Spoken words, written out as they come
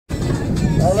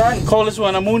All right. Call this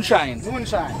one a moonshine.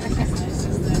 Moonshine.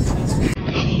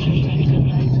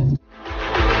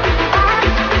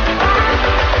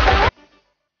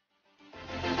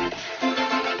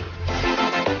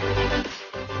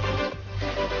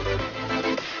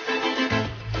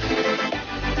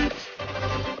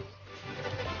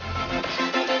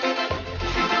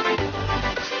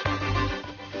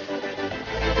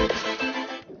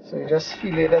 So you just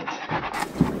fillet it.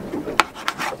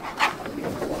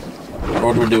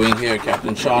 What we're doing here,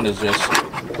 Captain Sean, is just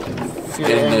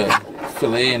getting the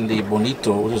fillet and the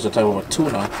bonito, which is a type of a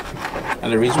tuna.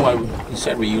 And the reason why he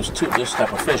said we use this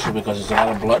type of fish is because there's a lot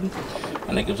of blood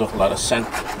and it gives off a lot of scent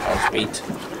as bait.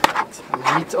 The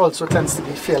meat also tends to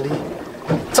be fairly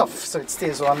tough, so it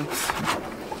stays on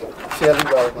fairly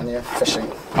well when you're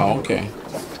fishing. Oh, okay.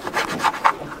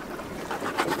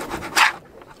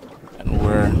 And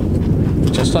we're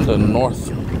just on the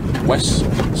northwest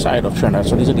side of Trinidad,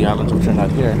 so these are the islands of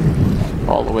Trinidad here,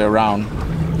 all the way around.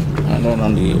 And then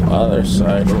on the other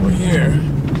side over here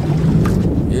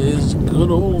is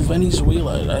good old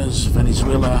Venezuela. That is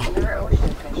Venezuela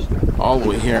all the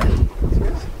way here.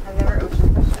 I've never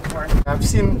ocean fished before. I've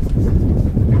seen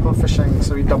people fishing,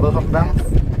 so we double hook them.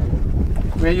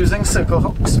 We're using circle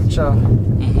hooks, which are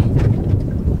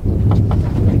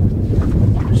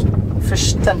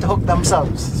fish tend to hook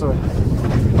themselves. So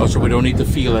So we don't need to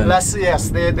feel it. less, yes,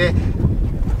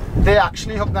 they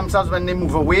actually hook themselves when they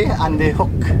move away, and they hook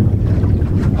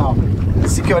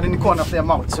secured in the corner of their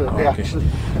mouth. So they actually,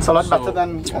 it's a lot better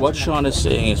than what Sean is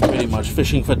saying is pretty much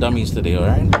fishing for dummies today, all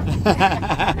right?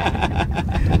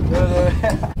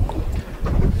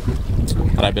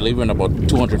 And I believe we're in about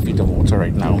 200 feet of water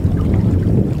right now.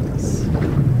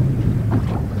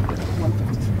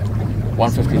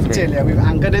 153. tail. Yeah, we've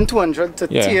anchored in 200 to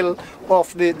tail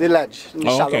off the ledge, in the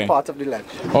shallow part of the ledge.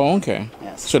 Oh, okay.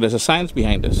 Yes. So there's a science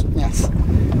behind this. Yes.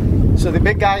 So the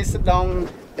big guys sit down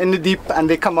in the deep and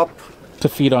they come up to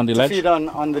feed on the ledge? Feed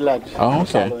on the ledge. Oh,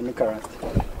 okay. In the current.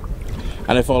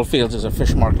 And if all fails, there's a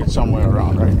fish market somewhere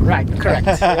around, right? Right, correct.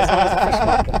 There's always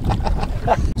a fish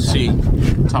market. See,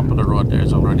 top of the rod there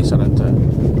is already set at tap.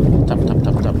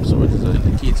 So it is an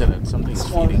indicator that something is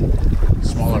feeding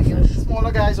smaller fish.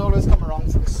 Smaller guys always come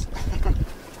around first.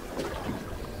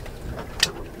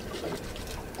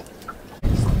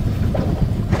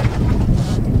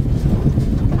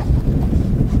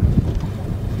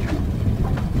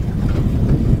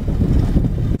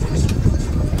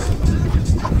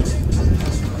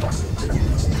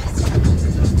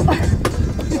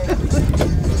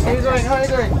 How are you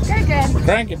doing? Good, good.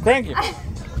 Crank it.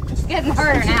 It's getting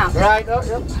harder now. Right, oh,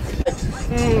 yep.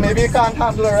 Maybe you can't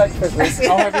handle it right quickly.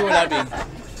 How heavy would that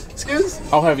be? Excuse?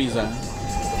 How heavy is that?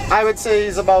 I would say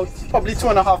he's about probably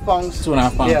 2.5 pounds.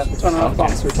 2.5 pounds? Yeah, 2.5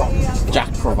 pounds, 3 pounds. Jack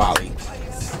Provali.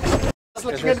 Just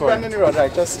let you get bend in the rod,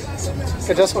 right? Just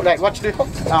right, watch the hook.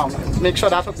 Make sure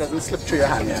that hook doesn't slip through your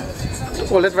hand. Yeah.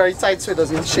 Hold it very tight so it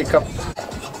doesn't shake up.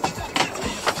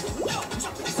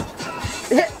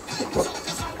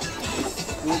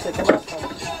 Take him out.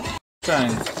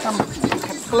 Trying. Come, you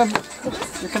can pull him.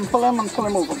 You can pull him and pull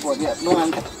him overboard. Yeah, no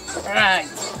hand. Right.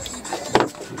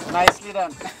 Nicely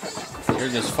done. You're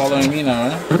just following me now,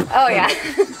 eh? Oh, yeah.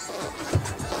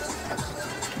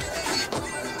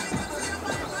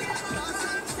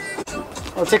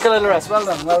 Oh, take a little rest. Well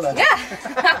done, well done. Yeah,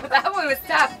 that one was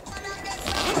tough.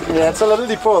 Yeah, it's a little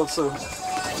deep also.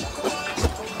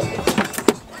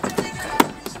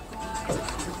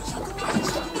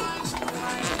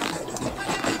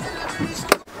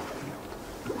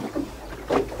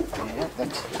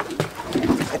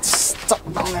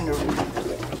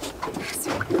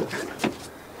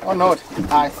 Oh no,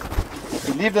 I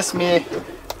believe this may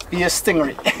be a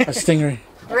stingray. A stingray?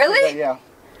 Really? Yeah.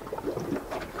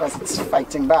 Because it's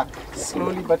fighting back,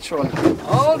 slowly but surely.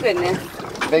 Oh goodness.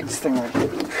 Big stingray.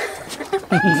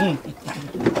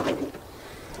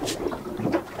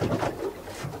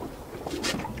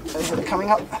 Is it coming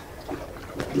up?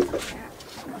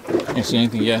 You see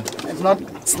anything yet?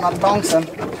 It's not bouncing.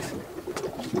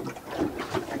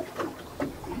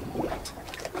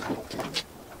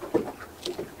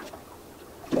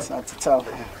 It's hard to tell.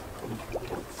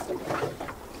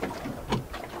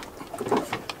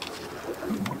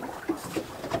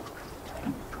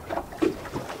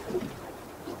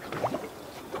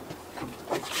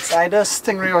 It's either a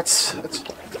stingray or it's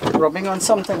rubbing on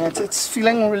something. It's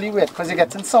feeling really weird because you're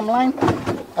getting some line.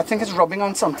 I think it's rubbing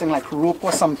on something like rope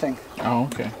or something. Oh,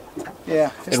 okay.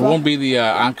 Yeah. It won't be the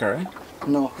anchor, eh?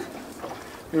 No.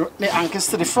 The anchor's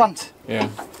to the front. Yeah.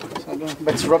 So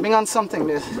but it's rubbing on something.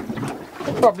 There's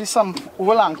probably some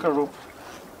old anchor rope.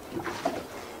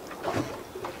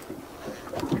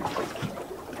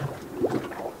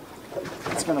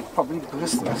 gonna probably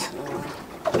burst that.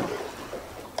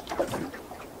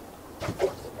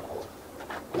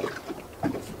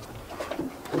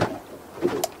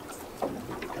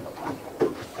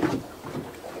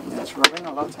 It's rubbing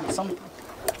a lot on something.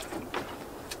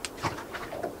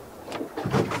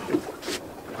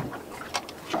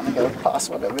 Trying to get it past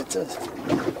whatever it is.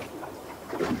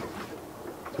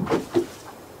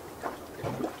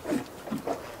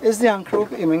 Is the anchor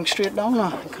rope aiming straight down? No,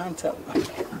 I can't tell.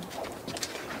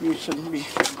 You shouldn't be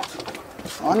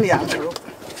on the anchor rope.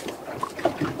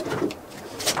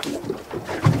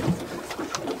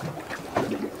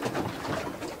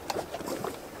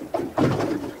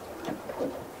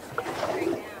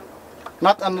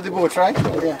 Not under the boat, right?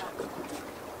 Yeah.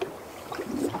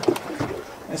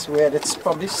 It's weird. It's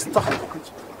probably stuck.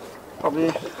 It's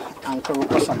probably anchor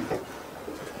rope or something.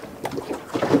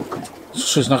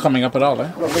 She's not coming up at all,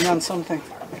 eh? Rubbing on something.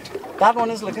 That one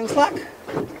is looking slack.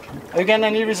 Are you getting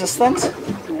any resistance?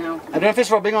 No. I don't know if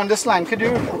it's rubbing on this line. Could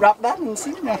you wrap that and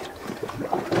see? Yeah.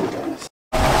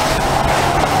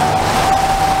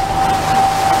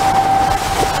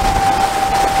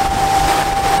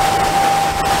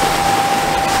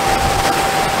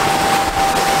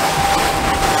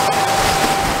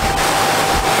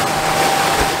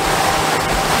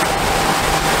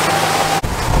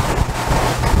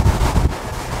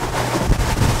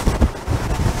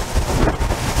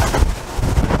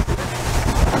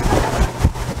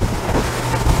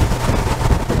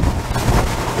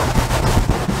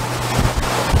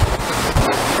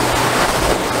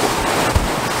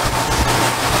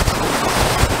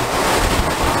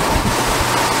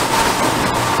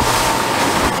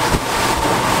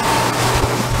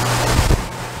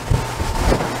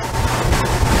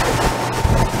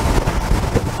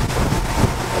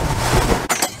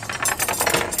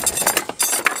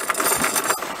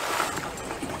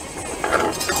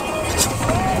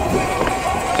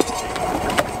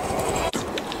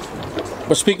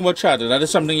 But speaking about charter, that is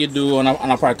something you do on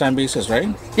a part-time basis, right?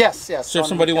 Yes, yes. So if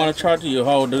somebody want to charter you,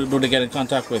 how do they get in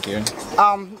contact with you?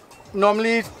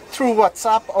 Normally through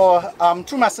WhatsApp or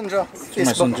through Messenger. Facebook.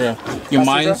 Messenger. You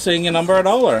mind saying your number at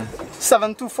all, or?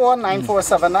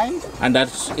 724-9479. And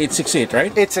that's 868, right?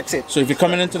 868. So if you're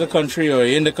coming into the country or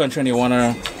you're in the country and you want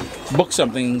to book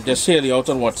something, just say you out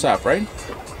on WhatsApp, right?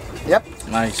 Yep.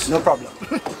 Nice. No problem.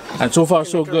 And so far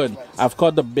so good. I've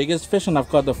caught the biggest fish and I've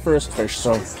caught the first fish,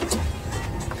 so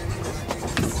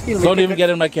don't even get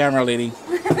in my camera, lady.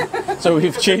 So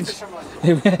we've changed.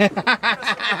 The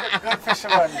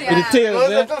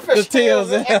tails, eh? The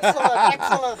tails, eh?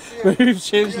 Excellent. We've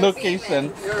changed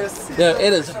location. Yeah,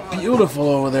 it is beautiful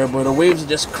over there, but the waves are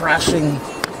just crashing.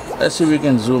 Let's see if we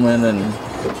can zoom in, and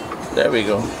there we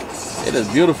go. It is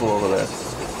beautiful over there.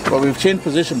 But we've changed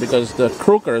position because the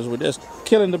croakers were just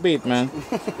killing the bait, man.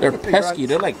 They're pesky.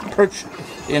 They're like perch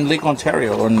in Lake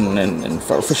Ontario and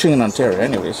for fishing in Ontario,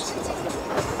 anyways.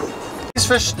 These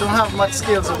fish don't have much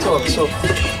scales at all, so.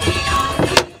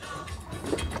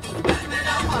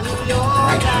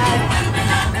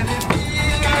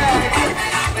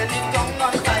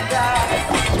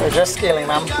 We're just scaling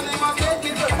them.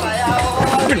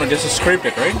 Pretty much just to scrape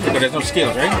it, right? Because there's no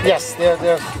scales, right? Yes,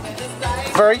 they're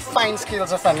very fine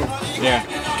scales of any. Yeah.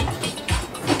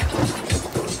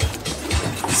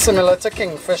 Similar to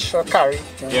kingfish or curry,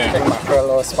 Yeah. king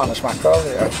mackerel or Spanish mackerel.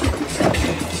 Yeah.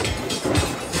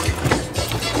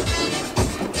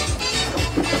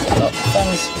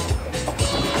 Thanks.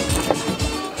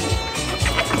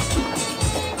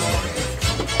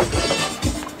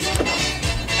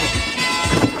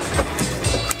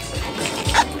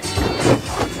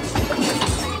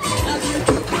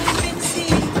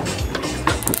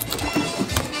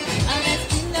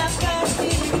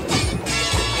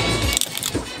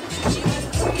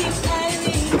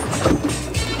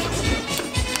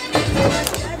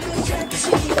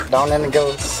 Down in the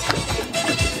gills.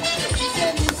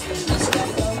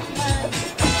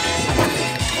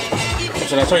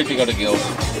 So that's how you take out the gills.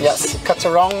 Yes, cut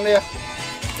around there.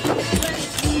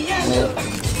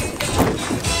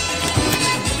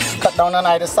 Cut down on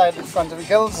either side in front of the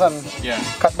gills and Yeah.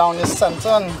 cut down the center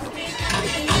and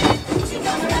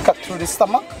cut through the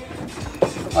stomach.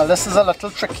 Well, this is a little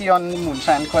tricky on the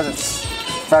moonshine because it's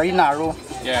very narrow.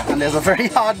 Yeah. And there's a very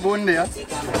hard bone there.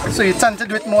 So you tend to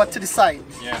do it more to the side.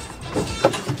 Yeah.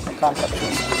 You can't cut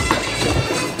through.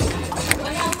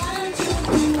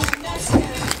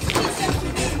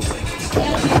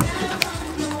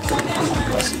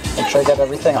 Make sure I get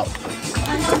everything out.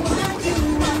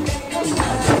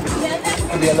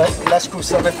 It'll be a less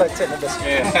gruesome if I take it this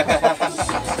way.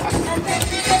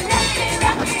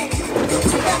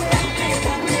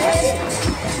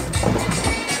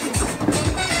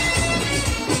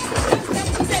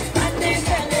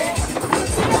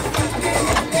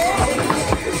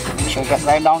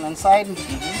 right down inside. Push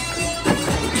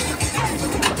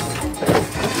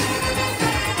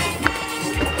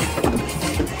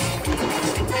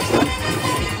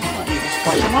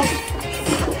them out.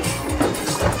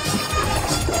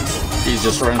 He's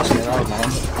just rinsing it out now.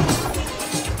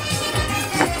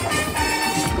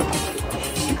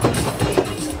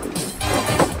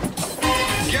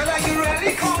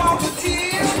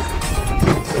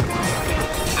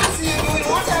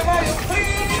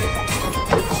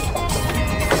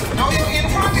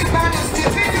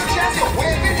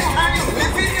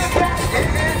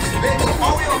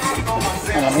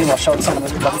 And let me wash out some of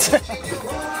this blood.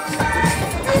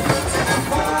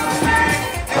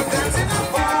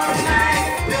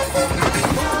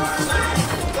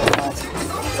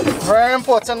 Very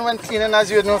important when cleaning,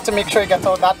 as you know, to make sure you get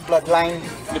out that bloodline.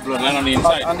 The bloodline on the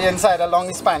inside. On the inside, along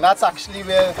the spine. That's actually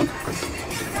where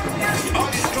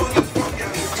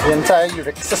the entire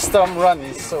uric system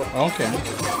runs. So Okay.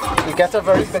 you get a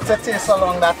very bitter taste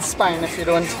along that spine if you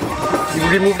don't. You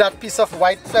remove that piece of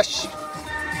white flesh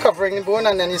covering the bone,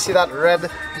 and then you see that red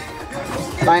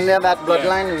line there, that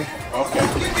bloodline. Okay.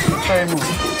 So remove.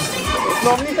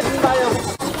 Normally hidden by a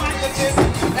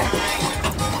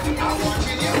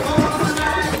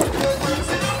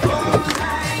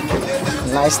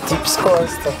nice deep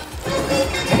scores to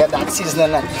get that seasoning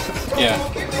in. Yeah.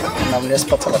 And I'm just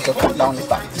put a little cut down the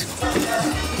back.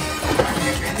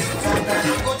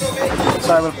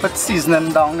 So I will put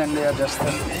seasoning down in there just to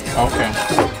Okay.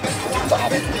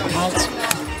 add it. Right.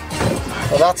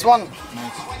 So that's one.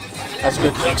 That's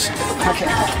good. Thanks. Okay.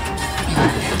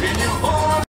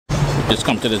 Just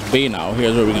come to this bay now.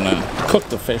 Here's where we're gonna cook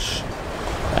the fish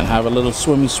and have a little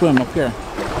swimmy swim up here.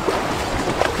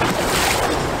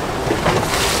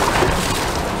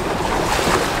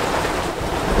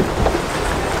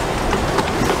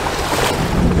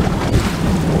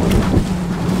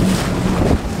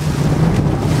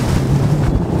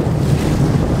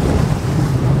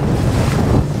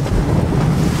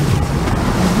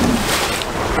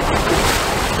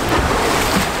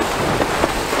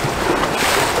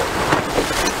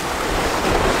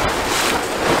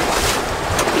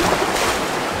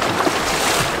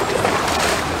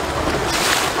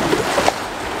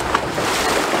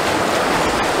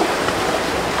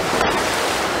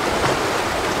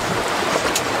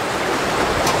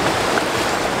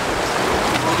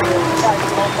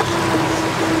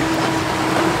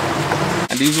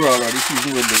 These were already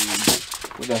seasoned with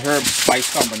the herb spice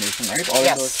combination, right? All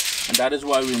Yes. of those, and that is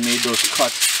why we made those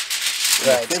cuts.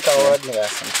 Right, covered,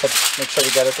 yes. And make sure you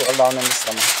get it all down in the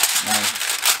stomach. Nice.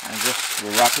 And just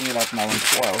we're wrapping it up now in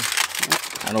foil.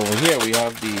 And over here we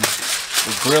have the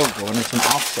grill going. It's an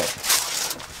offset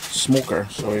smoker.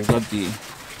 So we've got the.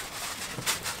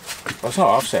 Well, it's not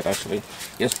offset actually.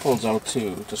 It just pulls out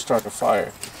to start the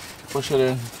fire. Push it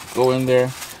in, go in there.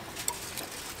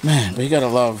 Man, but you gotta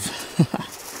love.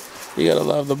 You gotta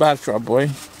love the backdrop, boy.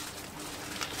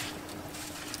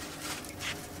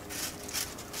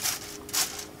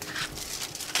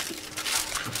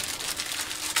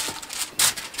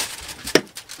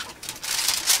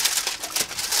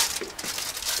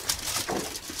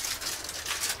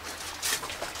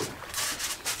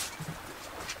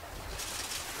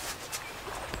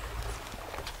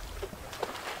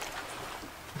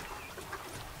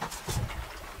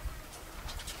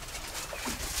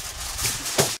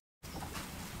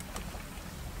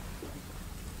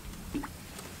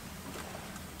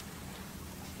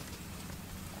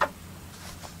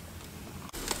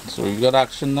 So we've got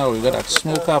action now, we've got that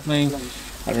smoke happening.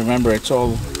 And remember, it's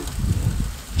all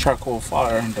charcoal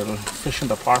fire and the fish in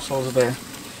the parcels are there.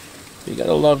 You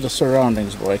gotta love the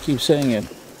surroundings, boy. I keep saying it.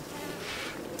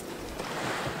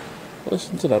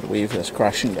 Listen to that wave that's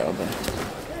crashing down there.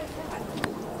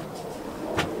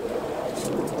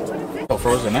 Still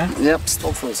frozen, eh? Yep,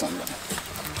 still frozen.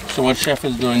 So what Chef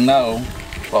is doing now,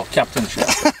 well, Captain Chef,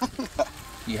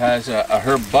 he has a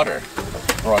herb butter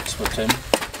brought with him.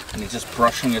 And he's just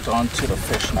brushing it onto the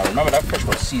fish. Now remember, that fish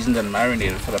was seasoned and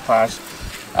marinated for the past,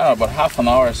 I don't know, about half an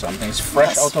hour or something. It's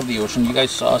fresh out of the ocean. You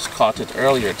guys saw us caught it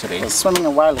earlier today. It was swimming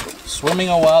a while ago. Swimming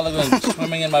a while ago and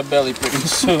swimming in my belly pretty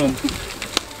soon.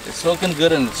 It's looking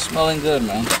good and it's smelling good,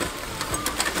 man.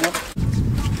 Yep.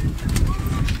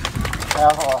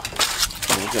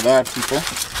 Look at that, people.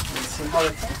 Let's see how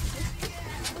it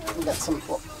is. We got some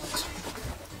pork.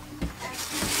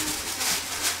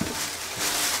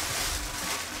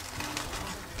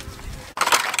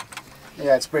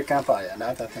 Yeah, it's breaking apart. Yeah,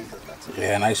 that I think is better.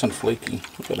 Yeah, nice and flaky.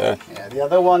 Look at that. Yeah, the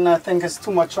other one I think is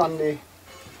too much on the.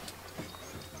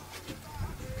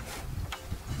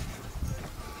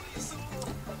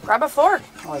 Grab a fork.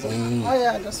 Oh, is it? Oh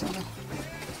yeah, just.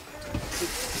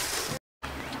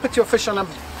 Put your fish on a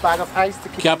bag of ice to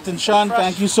keep Captain them Sean, fresh.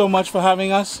 thank you so much for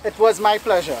having us. It was my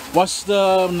pleasure. What's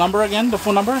the number again, the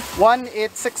phone number?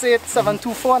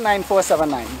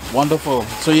 1-868-724-9479. Wonderful.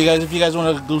 So you guys, if you guys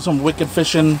want to do some wicked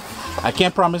fishing, I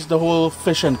can't promise the whole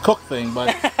fish and cook thing,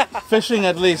 but fishing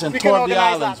at least and We tour can of the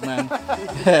organize islands, that. man.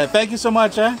 Yeah, thank you so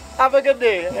much, eh? Have a good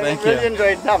day. Thank I really you.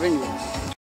 enjoyed having you.